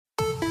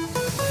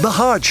The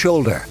Hard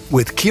Shoulder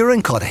with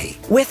Kieran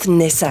Cuddihy. With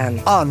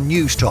Nissan. On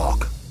News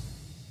Talk.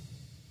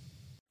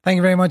 Thank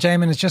you very much,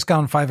 Eamon. It's just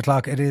gone 5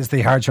 o'clock. It is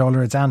The Hard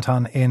Shoulder. It's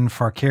Anton in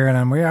for Kieran,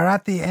 and we are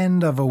at the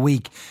end of a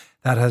week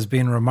that has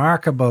been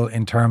remarkable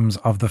in terms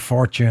of the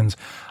fortunes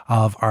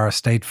of our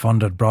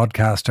state-funded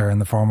broadcaster in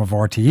the form of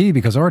RTE,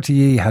 because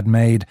RTE had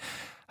made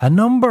a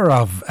number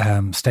of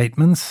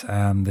statements.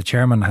 The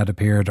chairman had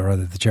appeared, or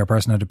the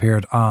chairperson had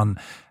appeared on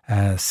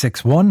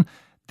 6-1.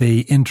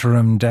 The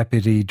interim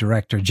Deputy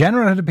Director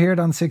General had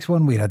appeared on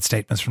 6-1. We'd had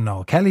statements from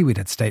Noel Kelly. We'd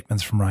had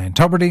statements from Ryan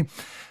Tubridy.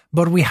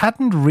 But we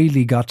hadn't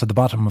really got to the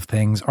bottom of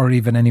things, or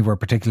even anywhere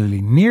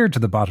particularly near to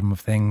the bottom of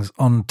things,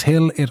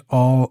 until it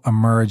all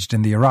emerged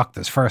in the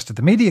Oireachtas. First at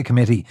the Media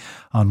Committee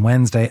on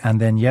Wednesday, and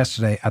then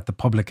yesterday at the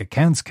Public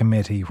Accounts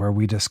Committee, where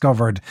we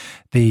discovered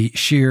the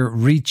sheer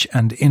reach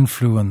and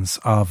influence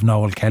of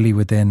Noel Kelly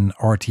within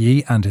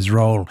RTE and his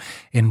role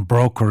in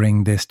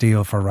brokering this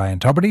deal for Ryan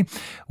Tubridy.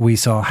 We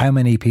saw how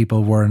many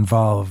people were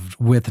involved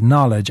with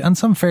knowledge, and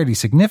some fairly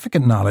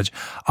significant knowledge,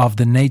 of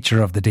the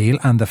nature of the deal,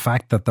 and the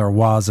fact that there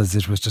was, as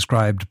it was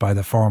described by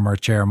the former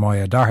chair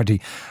Moya Doherty,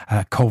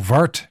 a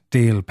covert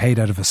deal paid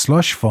out of a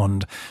slush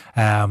fund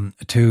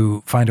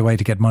to find a way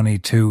to get money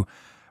to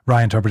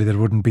Ryan Tubridy that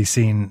wouldn't be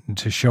seen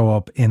to show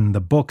up in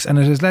the books. And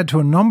it has led to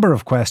a number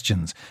of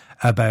questions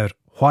about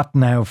what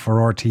now for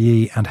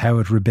RTE, and how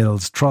it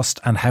rebuilds trust,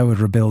 and how it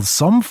rebuilds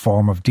some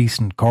form of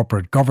decent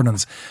corporate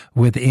governance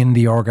within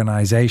the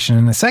organisation.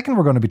 In a second,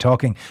 we're going to be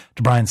talking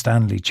to Brian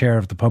Stanley, chair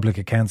of the Public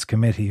Accounts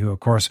Committee, who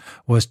of course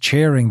was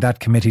chairing that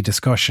committee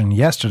discussion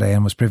yesterday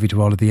and was privy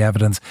to all of the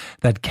evidence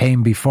that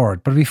came before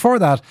it. But before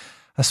that,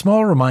 a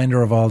small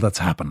reminder of all that's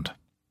happened.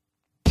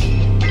 To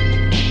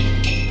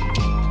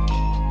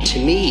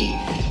me,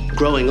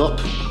 growing up,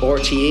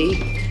 RTE,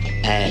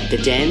 The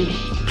Den,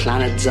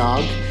 Planet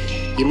Zog,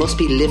 you must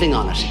be living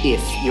on it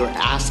if you're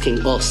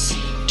asking us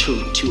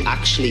to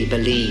actually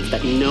believe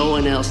that no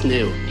one else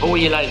knew. Who are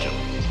you lying to?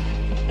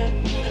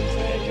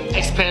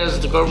 Taxpayers,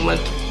 the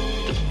government,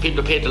 the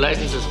people who paid the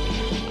licences.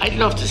 I'd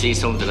love to see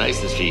some of the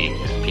licence fee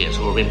payers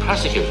who are being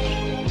prosecuted to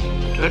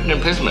hurt an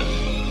imprisonment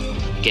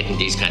getting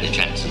these kind of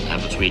chances,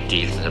 having sweet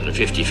deals, having a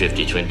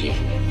 50-50, 20.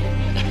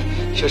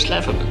 Just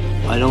laughable.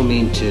 I don't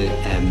mean to,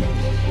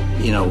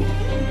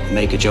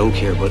 make a joke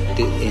here, but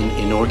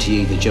in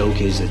RTE the joke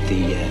is that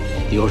the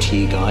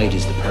RTE guide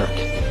is the perk.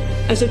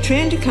 As a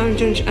trained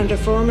accountant and a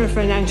former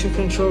financial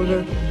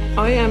controller,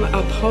 I am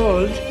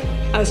appalled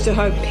as to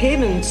how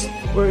payments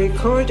were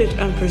recorded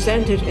and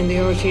presented in the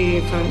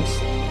RTE accounts.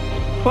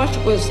 What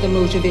was the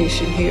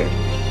motivation here?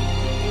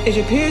 It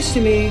appears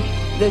to me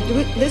that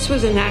this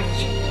was an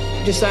act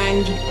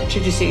designed to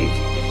deceive.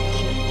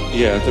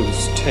 Yeah, there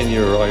was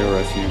 10-year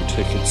IRFU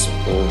tickets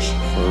bought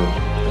for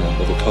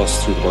what it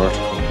cost through the barter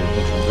company,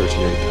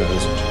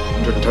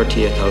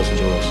 138,000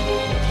 euros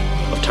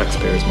of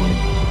taxpayers' money.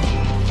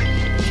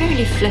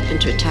 Fairly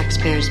flippant with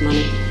taxpayers'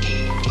 money.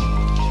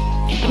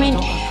 I mean,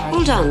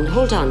 hold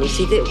on. You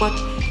see, what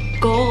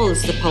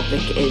galls the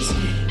public is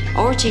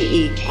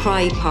RTE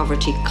cry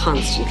poverty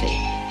constantly.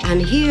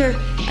 And here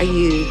are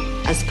you,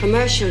 as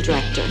commercial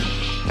director,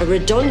 a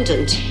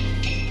redundant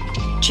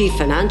chief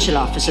financial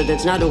officer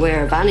that's not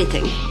aware of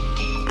anything.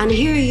 And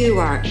here you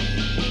are,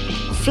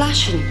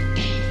 flashing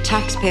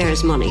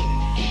taxpayers' money,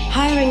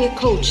 hiring a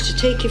coach to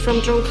take you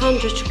from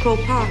Drumcondra to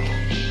Croke Park,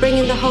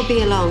 bringing the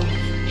hubby along.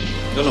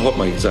 I don't know what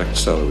my exact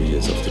salary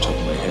is off the top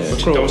of my head,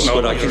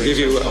 but I can give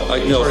you.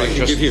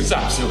 It's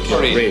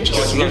absolutely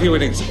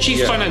outrageous.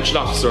 Chief financial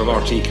officer of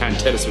RT can't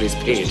tell us what he's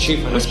paid.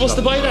 We're supposed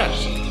to buy that.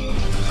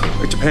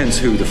 It depends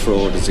who the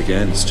fraud is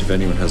against. If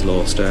anyone has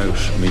lost out,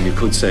 I mean, you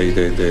could say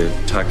the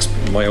tax.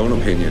 My own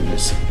opinion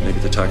is maybe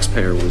the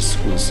taxpayer was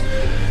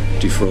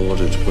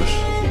defrauded, but.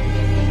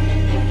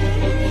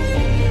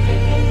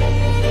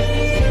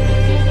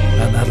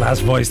 That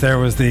last voice there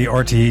was the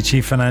RTE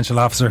Chief Financial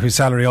Officer, whose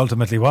salary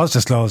ultimately was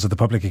disclosed at the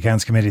Public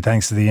Accounts Committee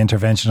thanks to the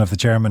intervention of the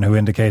chairman, who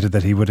indicated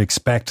that he would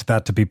expect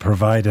that to be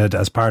provided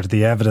as part of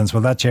the evidence.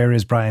 Well, that chair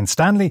is Brian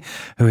Stanley,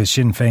 who is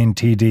Sinn Fein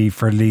TD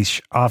for Laois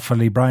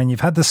Offaly. Brian, you've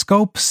had the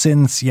scope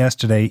since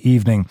yesterday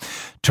evening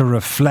to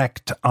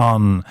reflect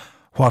on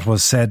what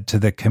was said to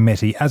the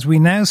committee. As we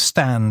now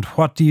stand,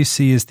 what do you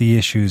see as the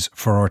issues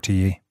for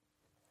RTE?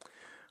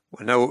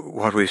 Well, now,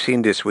 what we've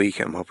seen this week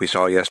and what we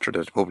saw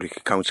yesterday at the Public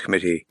Accounts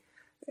Committee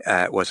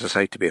was a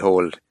sight to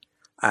behold.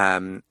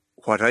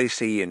 What I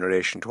see in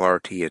relation to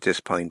RT at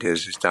this point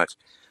is that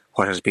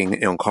what has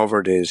been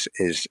uncovered is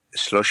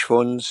slush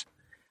funds,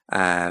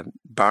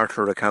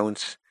 barter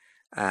accounts,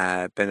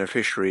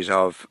 beneficiaries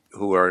of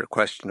who are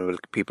questionable,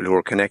 people who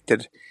are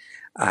connected,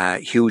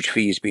 huge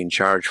fees being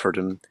charged for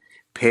them,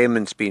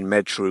 payments being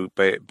made through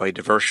by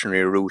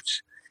diversionary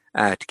routes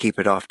to keep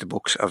it off the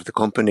books of the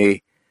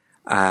company,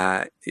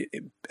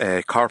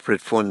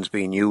 corporate funds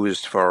being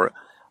used for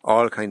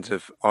all kinds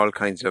of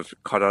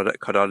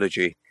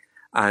codology.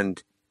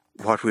 And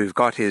what we've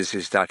got is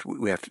that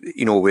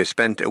we've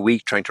spent a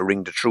week trying to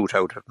wring the truth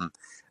out of them,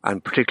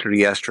 and particularly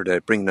yesterday,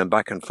 bringing them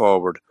back and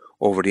forward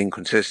over the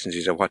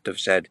inconsistencies of what they've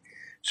said.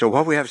 So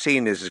what we have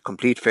seen is a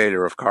complete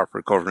failure of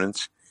corporate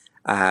governance.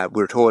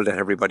 We're told that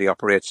everybody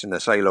operates in a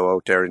silo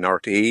out there in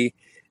RTE,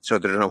 so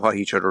they don't know what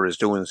each other is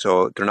doing,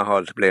 so they're not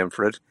all to blame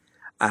for it.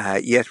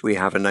 Yet we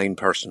have a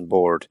 9-person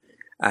board,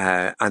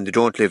 and they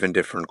don't live in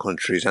different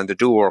countries, and they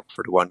do work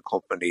for the one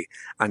company,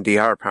 and they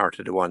are part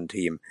of the one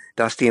team.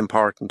 That's the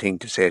important thing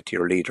to say to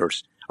your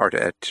leaders, or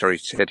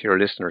say to your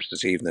listeners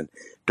this evening.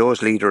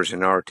 Those leaders in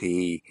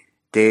RTE,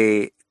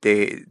 they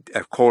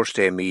of course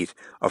they meet,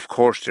 of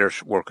course they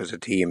work as a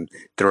team.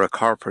 They're a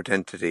corporate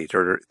entity.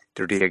 They're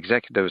the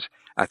executives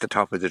at the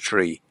top of the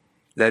tree,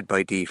 led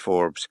by Dee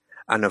Forbes,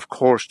 and of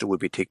course they will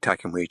be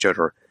tic-tacking with each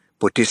other.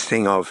 But this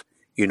thing of,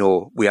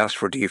 we asked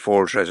for Dee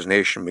Forbes'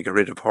 resignation, we get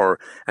rid of her,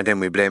 and then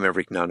we blame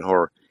everything on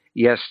her.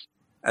 Yes,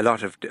 a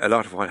lot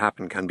of what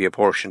happened can be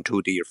apportioned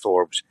to Dee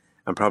Forbes,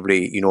 and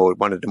probably,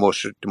 one of the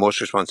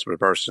most responsible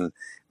person,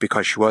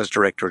 because she was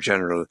Director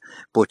General.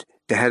 But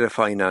the head of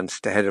finance,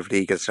 the head of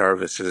legal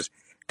services,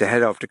 the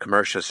head of the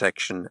commercial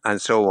section,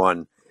 and so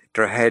on,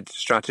 their head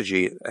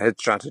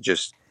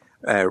strategist,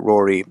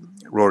 Rory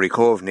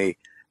Coveney,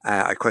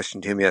 I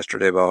questioned him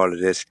yesterday about all of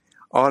this.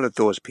 All of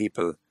those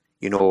people,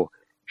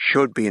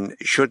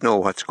 should know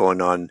what's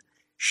going on,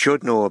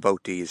 should know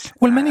about these.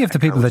 Well, many of the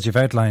people that you've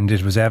outlined,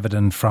 it was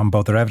evident from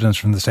both their evidence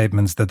from the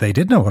statements that they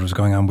did know what was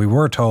going on. We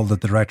were told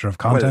that the Director of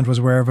Content was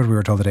aware of it. We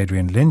were told that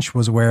Adrian Lynch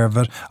was aware of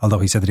it, although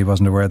he said that he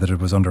wasn't aware that it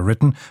was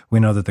underwritten.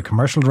 We know that the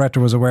Commercial Director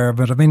was aware of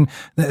it. I mean,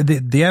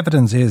 the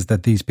evidence is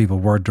that these people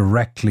were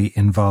directly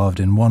involved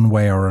in one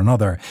way or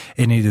another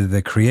in either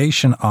the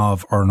creation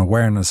of or an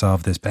awareness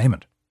of this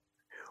payment.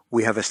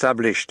 We have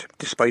established,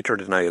 despite her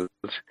denials,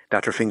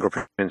 that her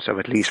fingerprints of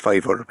at least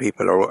 5 other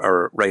people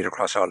are right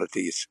across all of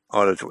this,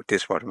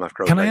 what I'm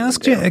after. Can I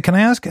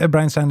ask,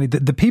 Brian Stanley,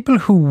 the people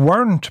who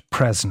weren't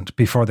present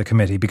before the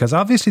committee, because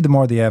obviously the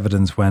more the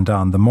evidence went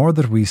on, the more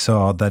that we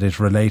saw that it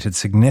related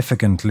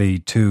significantly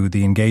to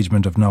the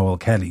engagement of Noel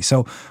Kelly.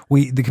 So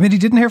the committee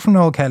didn't hear from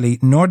Noel Kelly,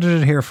 nor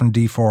did it hear from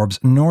Dee Forbes,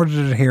 nor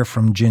did it hear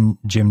from Jim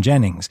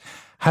Jennings.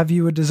 Have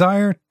you a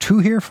desire to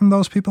hear from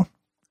those people?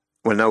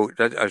 Well, no,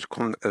 I was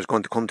going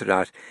to come to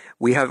that.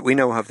 We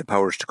now have the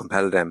powers to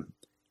compel them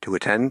to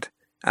attend.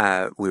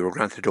 We were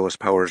granted those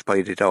powers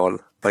by the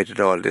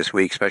Dáil this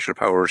week, special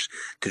powers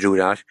to do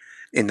that.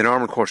 In the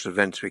normal course of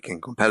events, we can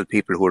compel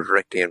people who are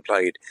directly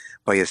employed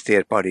by a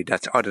state body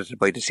that's audited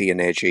by the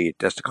CNAG,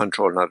 that's the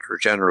Control Auditor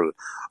General.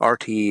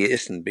 RTE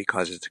isn't,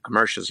 because it's a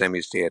commercial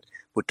semi-state,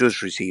 but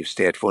does receive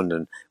state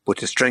funding. But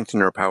to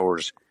strengthen our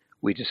powers,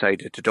 we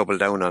decided to double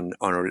down on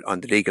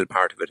the legal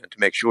part of it and to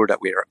make sure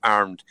that we are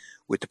armed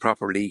with the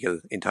proper legal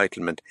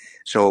entitlement.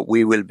 So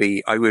I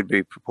will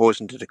be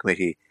proposing to the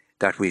committee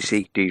that we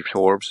seek Dee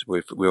Forbes.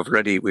 We've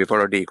already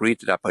agreed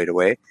to that, by the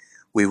way.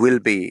 We will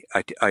be,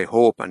 I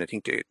hope, and I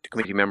think the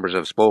committee members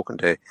have spoken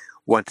to,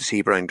 want to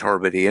see Brian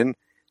Tubridy in.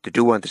 They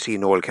do want to see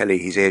Noel Kelly,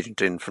 his agent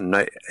in from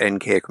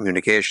NK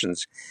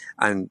Communications,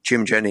 and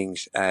Jim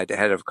Jennings, the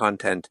head of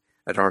content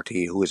at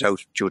RTE, who is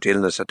out due to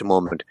illness at the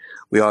moment.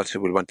 We also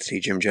will want to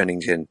see Jim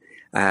Jennings in,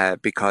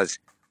 because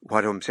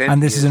what I'm saying...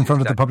 And this is in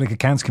front of the Public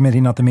Accounts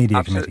Committee, not the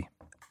Media Committee.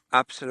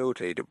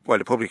 Absolutely. Well,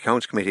 the Public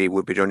Accounts Committee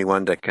would be the only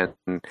one that can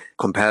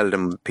compel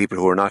them, people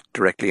who are not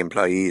directly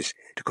employees,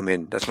 to come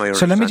in. That's my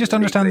understanding. So let me just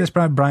understand this,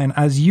 Brian.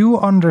 As you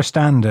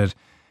understand it,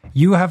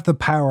 you have the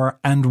power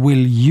and will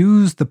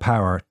use the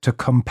power to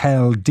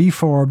compel Dee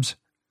Forbes,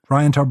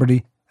 Brian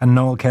Tubridy and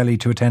Noel Kelly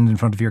to attend in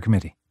front of your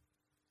committee.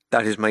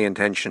 That is my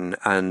intention,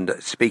 and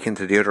speaking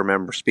to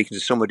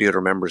some of the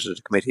other members of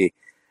the committee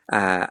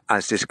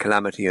as this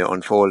calamity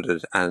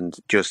unfolded, and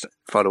just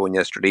following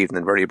yesterday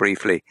evening very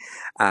briefly,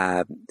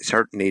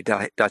 certainly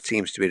that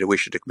seems to be the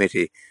wish of the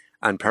committee.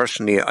 And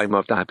personally, I'm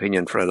of that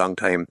opinion for a long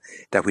time,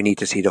 that we need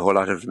to see the whole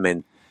lot of them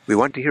in. We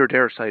want to hear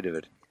their side of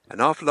it.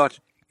 An awful lot,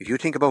 if you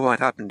think about what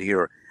happened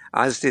here,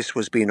 as this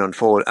was being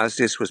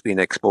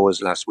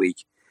exposed last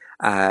week,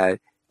 there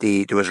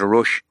was a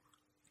rush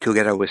to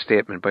get out a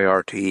statement by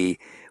RTE,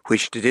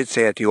 which they did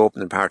say at the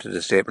opening part of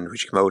the statement,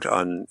 which came out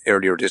on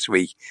earlier this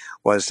week,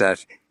 was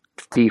that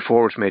Dee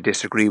Forbes may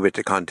disagree with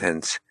the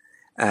contents.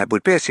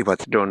 But basically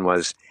what's done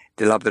was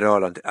they lobbed it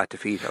all at the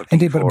feet of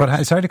Indeed,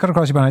 but sorry to cut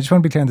across you, but I just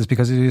want to be clear on this,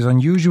 because it is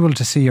unusual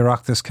to see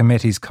Oireachtas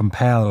committees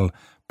compel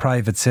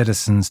private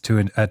citizens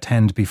to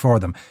attend before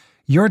them.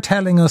 You're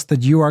telling us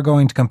that you are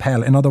going to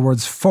compel, in other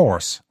words,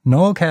 force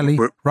Noel Kelly,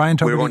 Ryan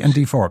Tubridy and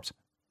Dee Forbes.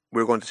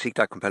 We're going to seek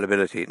that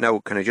compellability. Now,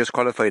 can I just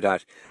qualify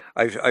that?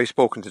 I've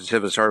spoken to the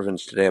civil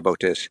servants today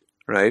about this,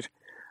 right?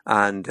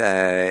 And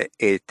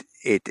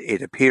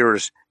it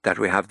appears that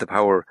we have the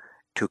power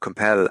to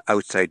compel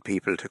outside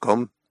people to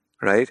come,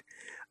 right?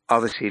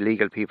 Obviously,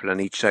 legal people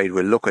on each side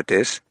will look at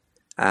this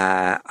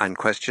and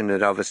question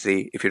it.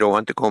 Obviously, if you don't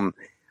want to come,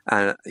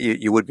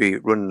 you would be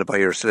running it by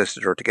your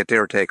solicitor to get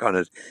their take on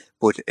it.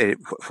 But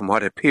from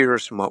what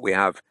appears, from what we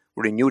have,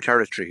 we're in new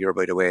territory here,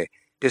 by the way.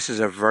 This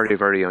is a very,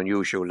 very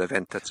unusual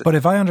event. But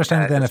if I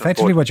understand it, then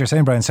effectively what you're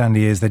saying, Brian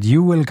Stanley, is that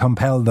you will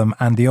compel them,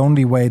 and the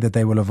only way that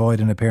they will avoid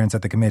an appearance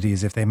at the committee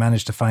is if they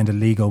manage to find a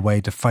legal way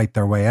to fight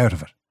their way out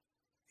of it.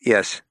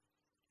 Yes.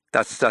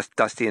 That's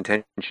the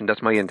intention.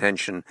 That's my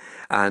intention,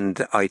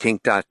 and I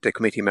think that the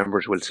committee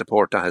members will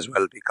support that as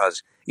well,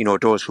 because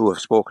those who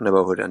have spoken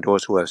about it and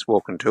those who have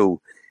spoken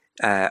to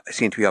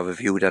seem to be of a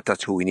view that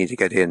that's who we need to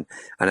get in.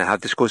 And I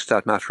have discussed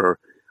that matter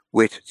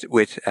with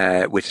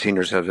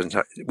senior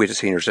with a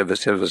senior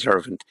civil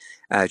servant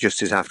just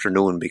this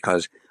afternoon,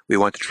 because we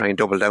want to try and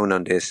double down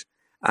on this,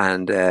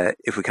 and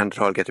if we can't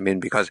at all get them in,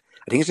 because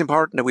I think it's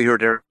important that we hear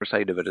their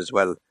side of it as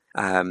well.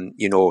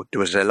 There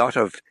was a lot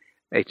of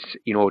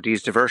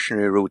these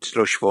diversionary routes,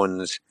 slush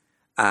funds,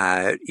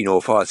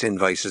 false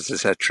invoices,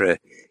 etc.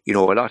 A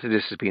lot of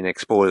this has been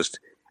exposed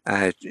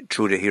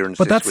through the hearings.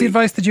 But that's the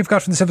advice that you've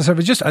got from the civil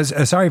service. Just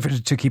sorry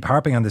to keep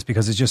harping on this,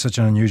 because it's just such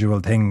an unusual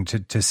thing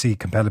to see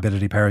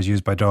compellability powers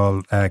used by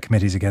Dáil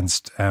committees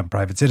against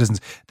private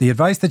citizens. The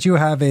advice that you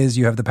have is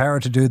you have the power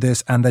to do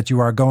this, and that you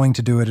are going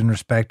to do it in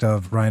respect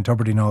of Ryan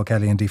Tubridy, Noel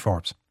Kelly and Dee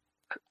Forbes.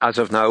 As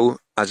of now,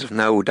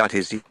 that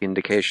is the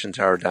indications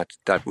are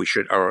that we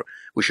should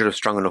have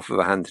strong enough of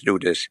a hand to do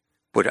this.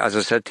 But as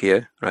I said to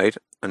you, right,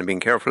 and I'm being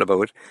careful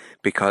about it,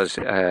 because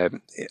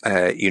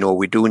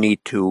we do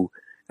need to.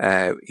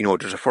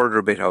 There's a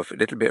little bit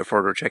of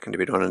further checking to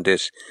be done on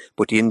this.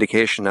 But the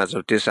indication as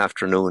of this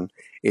afternoon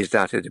is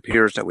that it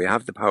appears that we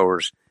have the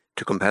powers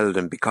to compel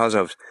them, because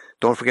of.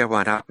 Don't forget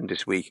what happened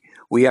this week.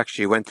 We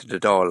actually went to the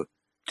Dáil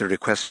to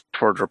request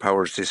further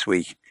powers this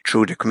week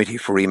through the Committee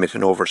for Remit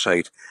and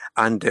Oversight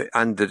and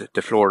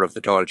the floor of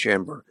the Dáil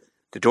Chamber.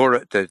 The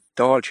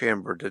Dáil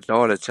Chamber, the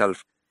Dáil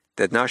itself,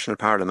 the National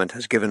Parliament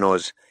has given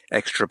us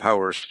extra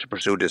powers to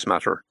pursue this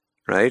matter,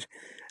 right?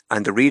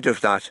 And the read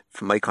of that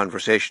from my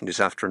conversation this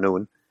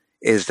afternoon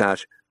is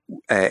that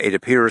it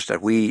appears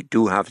that we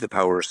do have the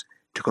powers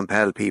to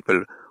compel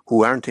people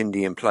who aren't in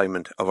the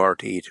employment of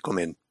RTE to come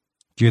in.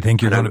 Do you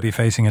think you're going to be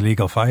facing a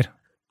legal fight?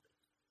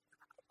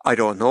 I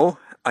don't know.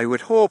 I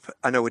would hope,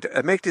 and I would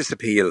make this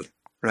appeal,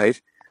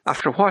 right?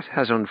 After what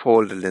has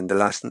unfolded in the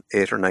last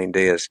 8 or 9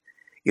 days,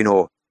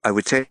 I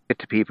would say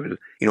to people,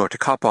 to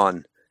cop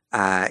on,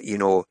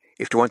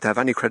 if they want to have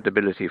any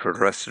credibility for the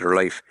rest of their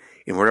life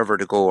in wherever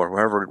they go or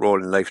wherever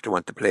role in life they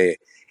want to play,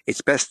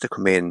 it's best to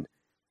come in,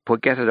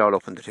 get it all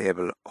up on the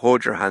table,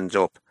 hold your hands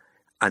up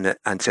and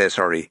say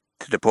sorry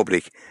to the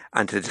public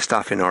and to the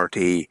staff in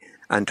RTE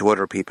and to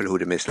other people who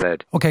they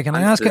misled. Okay, can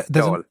I ask,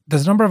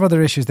 there's a number of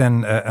other issues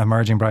then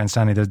emerging, Brian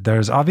Stanley.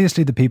 There's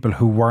obviously the people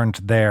who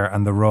weren't there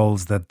and the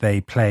roles that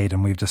they played,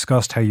 and we've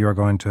discussed how you're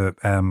going to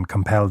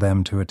compel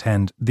them to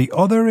attend. The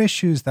other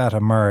issues that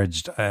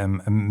emerged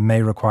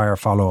may require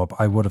follow-up,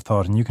 I would have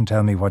thought, and you can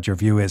tell me what your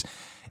view is.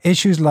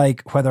 Issues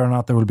like whether or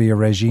not there will be a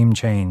regime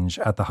change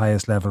at the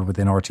highest level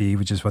within RTE,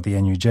 which is what the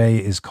NUJ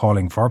is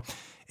calling for.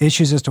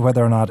 Issues as to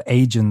whether or not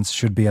agents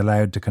should be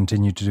allowed to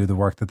continue to do the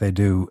work that they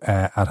do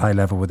at high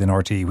level within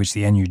RTE, which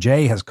the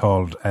NUJ has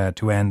called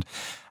to end.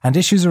 And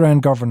issues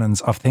around governance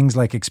of things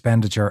like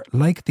expenditure,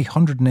 like the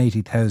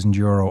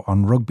 €180,000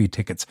 on rugby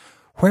tickets.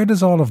 Where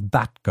does all of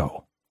that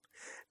go?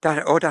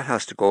 That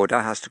has to go.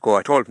 That has to go.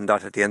 I told them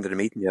that at the end of the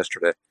meeting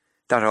yesterday.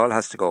 That all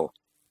has to go.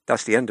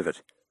 That's the end of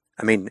it.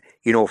 I mean,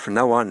 from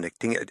now on,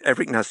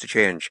 everything has to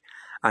change.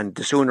 And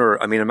the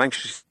sooner, I'm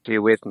anxiously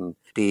awaiting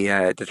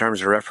the terms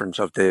of reference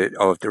of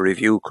the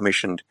review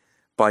commissioned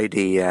by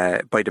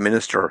the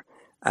Minister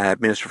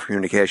for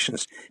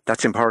Communications.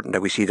 That's important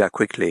that we see that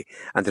quickly,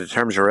 and the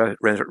terms of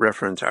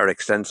reference are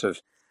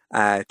extensive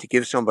to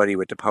give somebody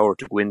with the power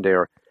to go in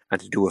there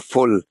and to do a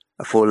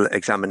full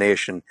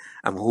examination.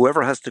 And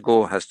whoever has to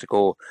go has to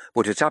go.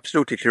 But it's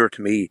absolutely clear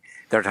to me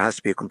that there has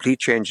to be a complete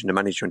change in the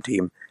management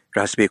team.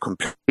 There has to be a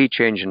complete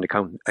change in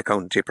the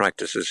accountancy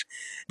practices.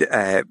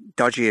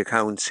 Dodgy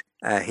accounts,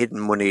 hidden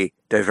money,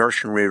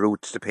 diversionary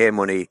routes to pay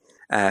money,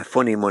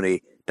 funny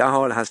money, that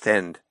all has to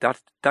end.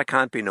 That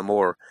can't be no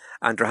more.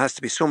 And there has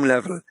to be some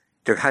level.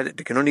 There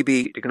can only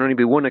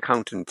be one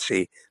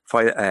accountancy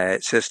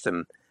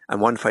system and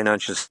one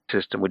financial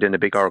system within a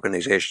big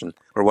organisation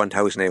where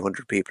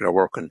 1,800 people are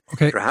working.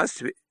 Okay. There has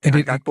to be.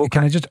 That book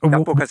has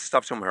to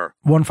stop somewhere.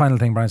 One final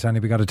thing, Brian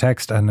Stanley, we got a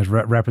text and it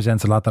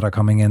represents a lot that are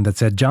coming in that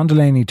said John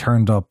Delaney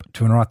turned up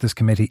to an Oireachtas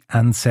Committee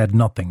and said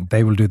nothing.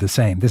 They will do the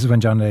same. This is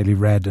when John Delaney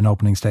read an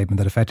opening statement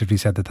that effectively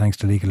said that thanks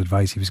to legal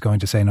advice he was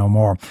going to say no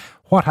more.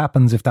 What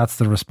happens if that's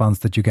the response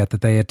that you get, that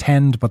they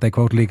attend but they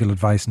quote legal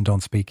advice and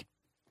don't speak?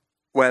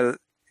 Well,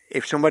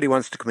 if somebody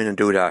wants to come in and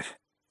do that,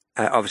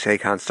 obviously I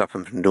can't stop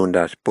them from doing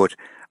that, but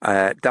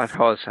that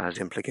also has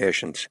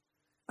implications.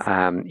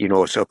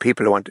 So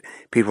people want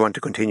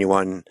to continue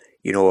on,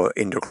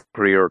 in their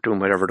career, doing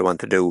whatever they want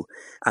to do.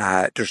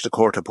 There's the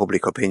court of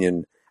public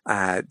opinion.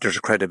 There's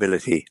a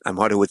credibility. And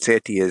what I would say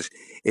to you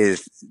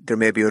is there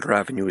may be other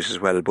avenues as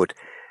well. But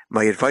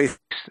my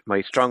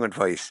strong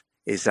advice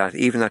is that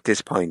even at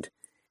this point,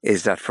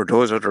 is that for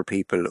those other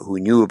people who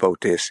knew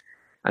about this,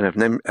 and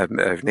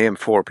I've named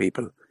 4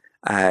 people,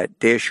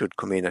 they should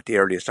come in at the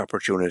earliest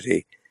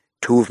opportunity.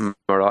 Two of them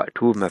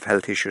have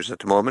health issues at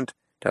the moment.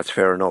 That's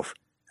fair enough.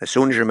 As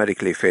soon as you're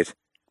medically fit,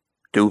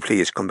 do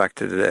please come back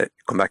to the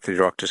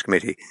Oireachtas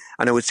Committee.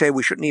 And I would say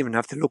we shouldn't even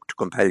have to look to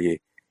compel you.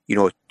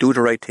 Do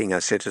the right thing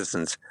as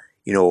citizens.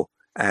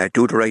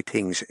 do the right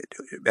things.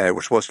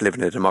 We're supposed to live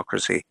in a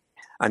democracy.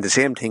 And the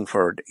same thing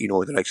for,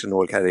 the likes of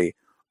Noel Kelly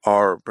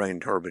or Brian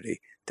Tubridy,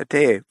 that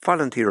they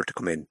volunteer to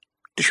come in.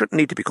 They shouldn't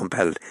need to be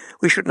compelled.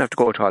 We shouldn't have to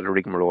go to all the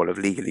rigmarole of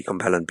legally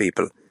compelling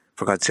people,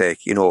 for God's sake.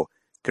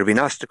 They're being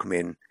asked to come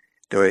in.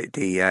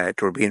 They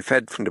were being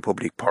fed from the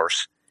public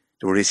purse.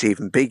 They were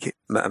receiving big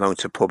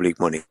amounts of public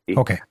money.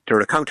 Okay. They're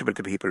accountable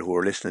to people who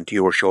are listening to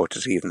your show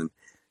this evening.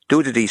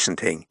 Do the decent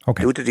thing.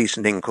 Okay. Do the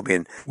decent thing, come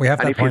in. We have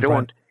that point,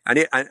 Brian.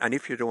 And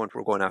if you don't,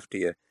 we're going after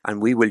you.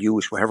 And we will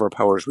use whatever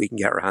powers we can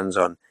get our hands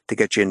on to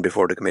get you in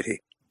before the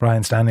committee.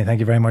 Brian Stanley,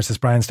 thank you very much. This is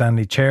Brian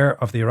Stanley, Chair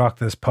of the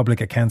Oireachtas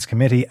Public Accounts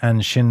Committee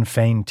and Sinn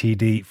Fein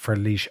TD for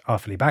Laois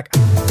Offaly. Back.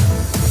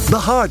 The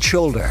Hard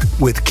Shoulder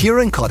with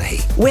Kieran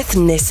Cuddihy. With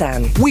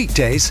Nissan.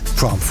 Weekdays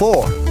from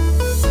 4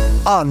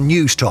 on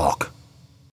News Talk.